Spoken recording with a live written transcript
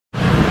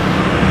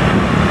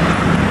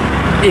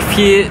If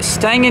you're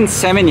staying in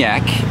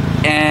Seminyak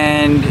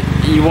and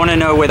you want to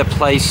know where the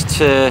place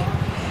to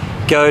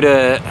go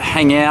to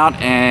hang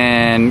out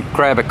and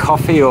grab a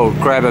coffee or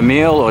grab a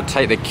meal or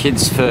take the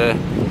kids for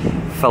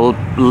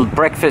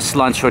breakfast,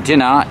 lunch or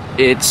dinner,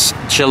 it's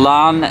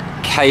Jalan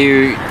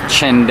Kayu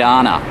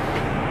Cendana,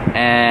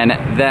 and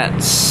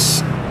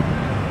that's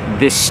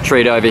this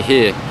street over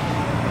here.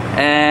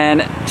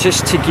 And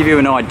just to give you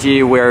an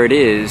idea where it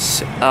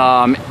is,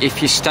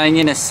 if you're staying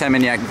in a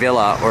Seminyak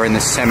villa or in the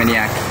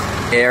Seminyak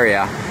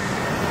area,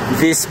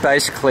 this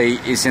basically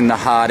is in the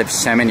heart of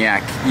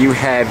Seminyak. You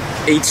have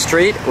Eat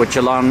Street or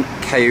Jalan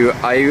Kayu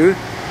Aya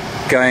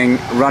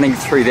running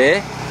through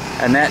there,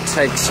 and that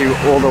takes you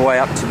all the way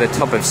up to the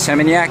top of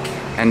Seminyak,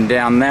 and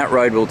down that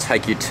road will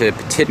take you to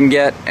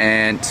Petitngat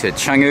and to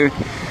Canggu.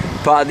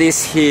 But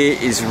this here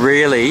is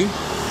really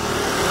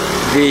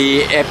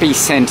the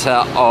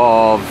epicenter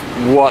of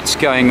what's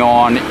going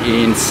on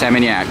in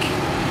Seminyak.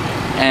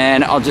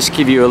 And I'll just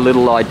give you a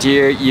little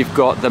idea. You've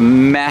got the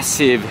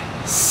massive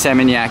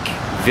Seminyak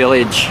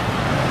Village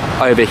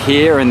over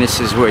here, and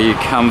this is where you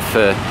come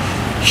for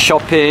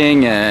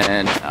shopping,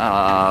 and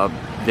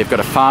they've got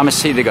a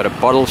pharmacy, they've got a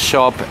bottle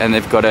shop, and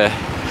they've got a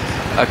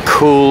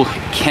cool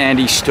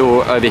candy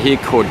store over here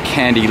called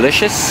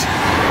Candylicious,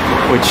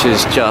 which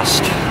is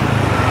just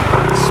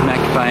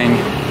smack bang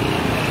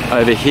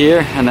over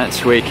here, and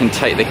that's where you can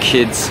take the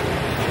kids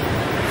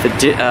for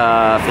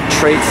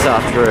treats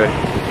after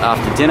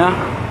dinner.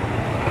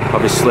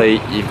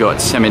 Obviously you've got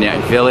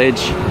Seminyak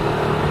Village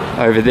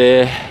over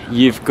there.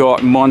 You've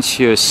got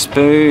Monsieur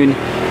Spoon,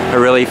 a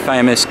really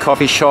famous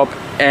coffee shop,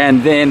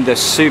 and then the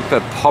super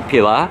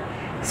popular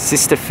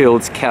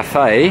Sisterfield's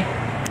Cafe,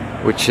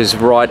 which is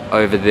right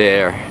over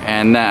there,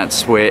 and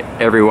that's where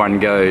everyone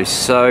goes.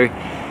 So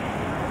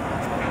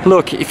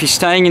look, if you're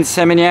staying in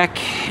Seminyak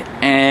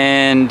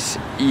and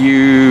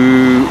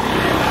you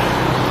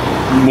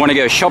want to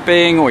go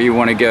shopping or you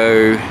want to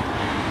go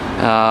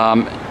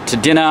to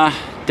dinner,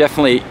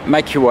 definitely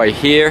make your way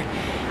here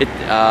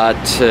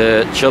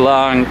to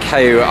Jalan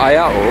Kayu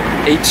Aya or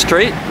Eat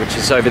Street, which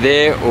is over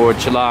there, or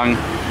Jalan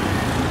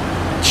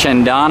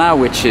Cendana,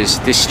 which is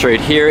this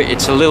street here.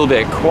 It's a little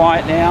bit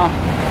quiet now,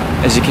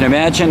 as you can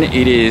imagine.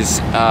 It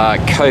is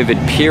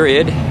COVID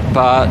period,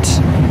 but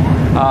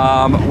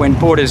when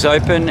borders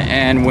open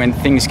and when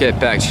things get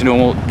back to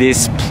normal,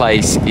 this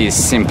place is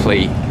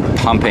simply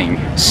pumping.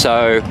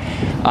 So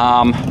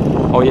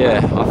oh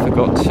yeah, I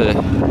forgot to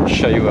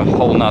show you a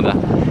whole nother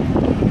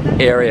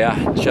area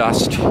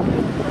just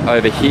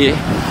over here.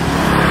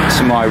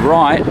 To my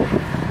right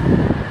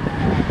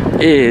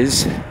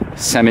is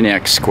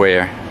Seminyak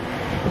Square,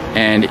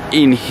 and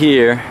in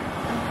here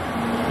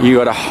you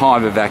got a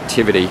hive of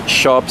activity: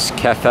 shops,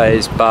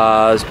 cafes,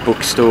 bars,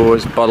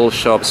 bookstores, bottle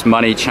shops,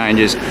 money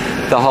changers,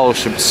 the whole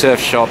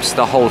surf shops,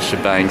 the whole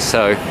shebang.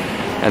 So,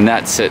 and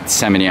that's at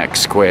Seminyak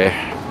Square,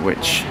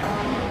 which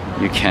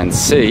you can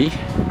see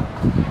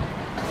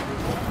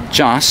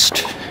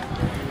just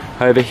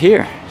over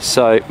here.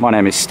 So my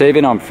name is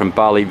Stephen, I'm from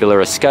Bali Villa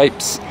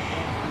Escapes,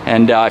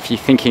 and if you're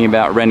thinking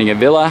about renting a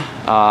villa,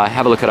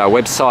 have a look at our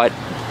website,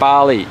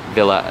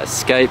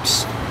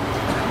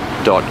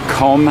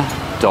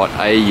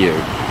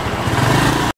 balivillaescapes.com.au.